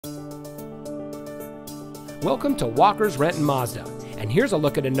Welcome to Walker's Renton Mazda, and here's a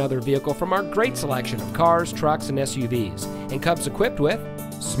look at another vehicle from our great selection of cars, trucks, and SUVs, and comes equipped with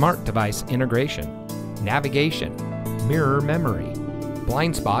smart device integration, navigation, mirror memory,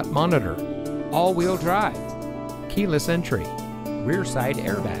 blind spot monitor, all-wheel drive, keyless entry, rear side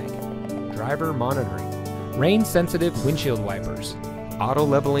airbag, driver monitoring, rain-sensitive windshield wipers,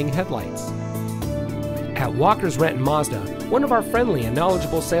 auto-leveling headlights. At Walker's Renton Mazda, one of our friendly and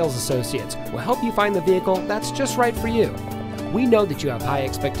knowledgeable sales associates will help you find the vehicle that's just right for you. We know that you have high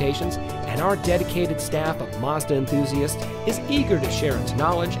expectations, and our dedicated staff of Mazda enthusiasts is eager to share its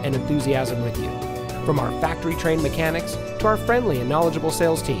knowledge and enthusiasm with you. From our factory-trained mechanics to our friendly and knowledgeable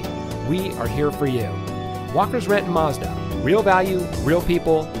sales team, we are here for you. Walker's Renton Mazda, real value, real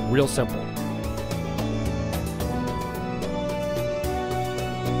people, real simple.